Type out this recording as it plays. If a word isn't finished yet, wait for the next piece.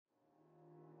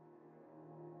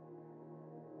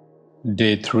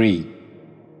Day 3.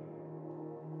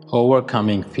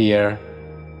 Overcoming fear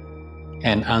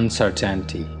and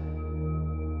uncertainty.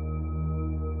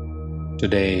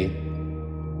 Today,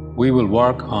 we will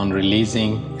work on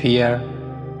releasing fear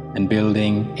and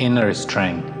building inner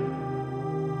strength.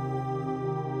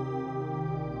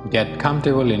 Get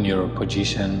comfortable in your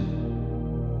position,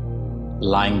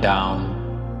 lying down,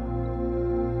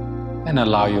 and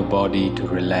allow your body to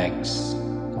relax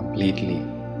completely.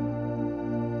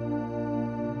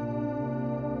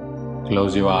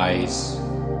 Close your eyes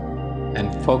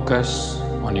and focus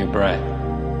on your breath,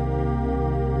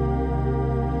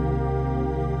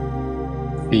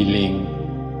 feeling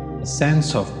a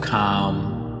sense of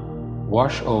calm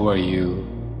wash over you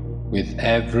with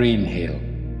every inhale.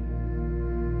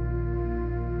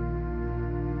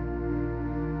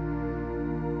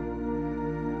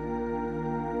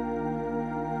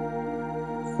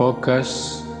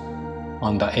 Focus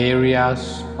on the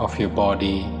areas of your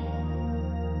body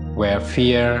where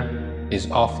fear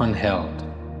is often held.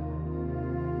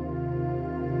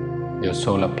 Your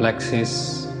solar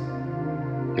plexus,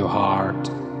 your heart,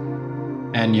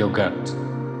 and your gut.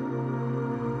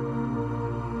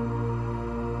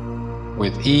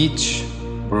 With each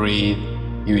breath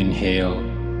you inhale,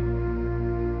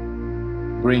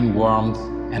 bring warmth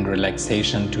and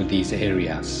relaxation to these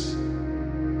areas,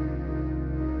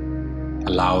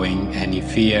 allowing any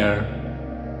fear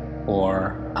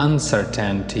or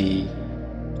uncertainty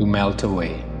to melt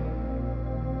away.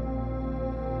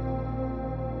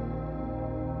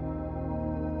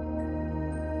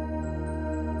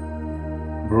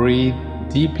 Breathe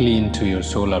deeply into your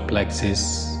solar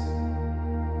plexus,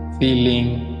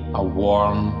 feeling a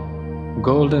warm,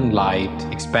 golden light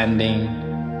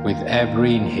expanding with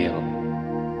every inhale.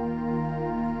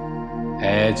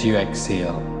 As you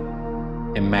exhale,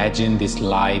 imagine this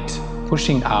light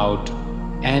pushing out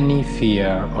any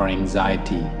fear or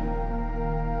anxiety.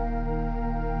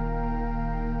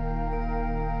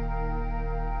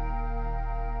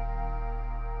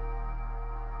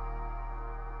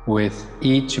 With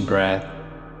each breath,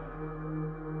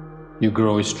 you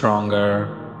grow stronger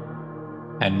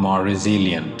and more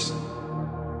resilient.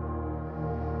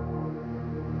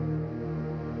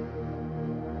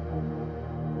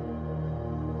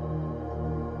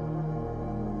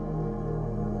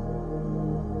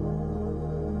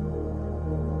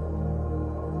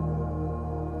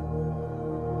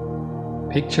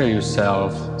 Picture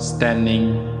yourself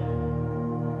standing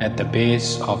at the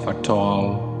base of a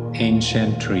tall,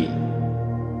 ancient tree.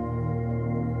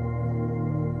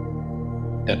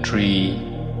 The tree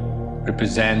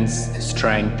represents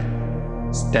strength,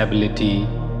 stability,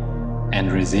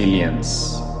 and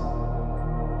resilience.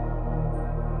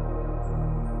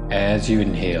 As you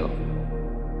inhale,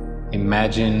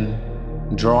 imagine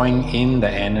drawing in the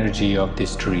energy of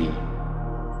this tree,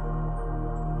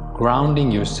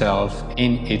 grounding yourself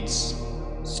in its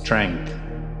strength.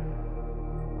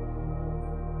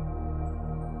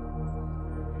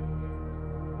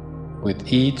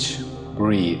 With each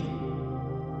breath,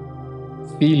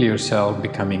 feel yourself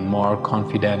becoming more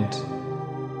confident,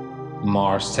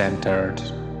 more centered,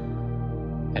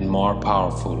 and more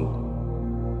powerful.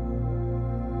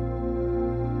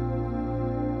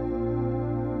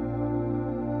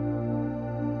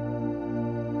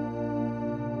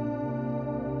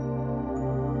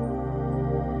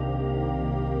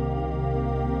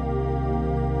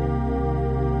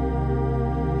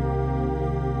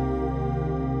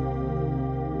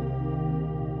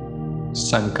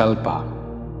 Sankalpa.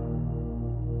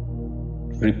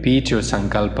 Repeat your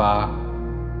Sankalpa,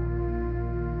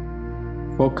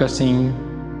 focusing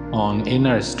on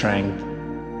inner strength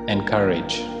and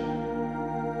courage.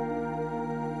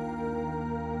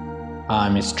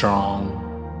 I'm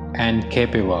strong and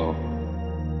capable,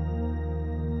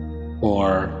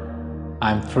 or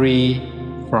I'm free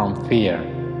from fear.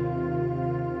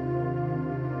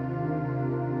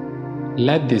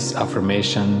 Let this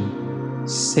affirmation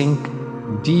sink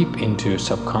deep into your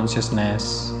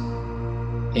subconsciousness,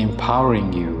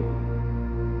 empowering you.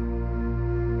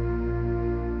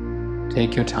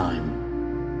 Take your time.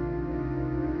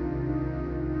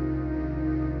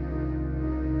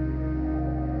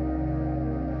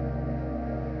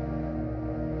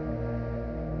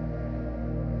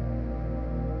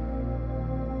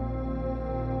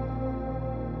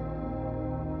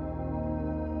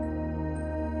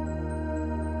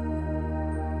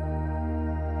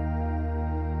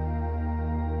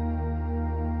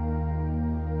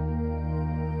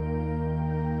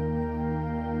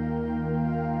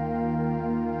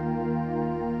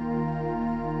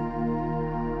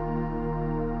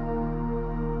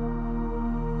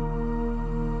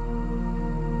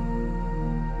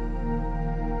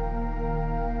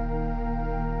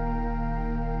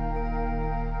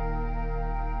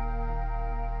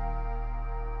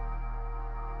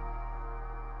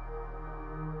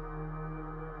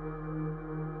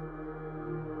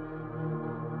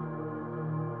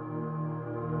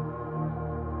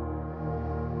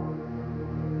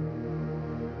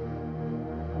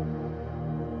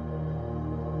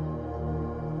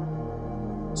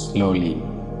 Slowly,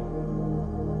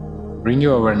 bring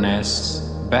your awareness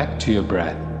back to your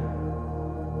breath.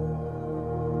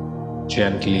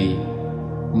 Gently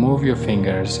move your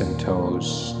fingers and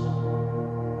toes,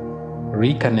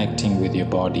 reconnecting with your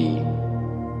body.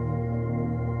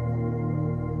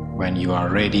 When you are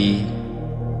ready,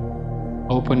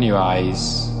 open your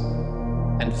eyes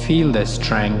and feel the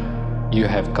strength you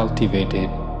have cultivated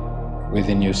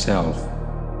within yourself.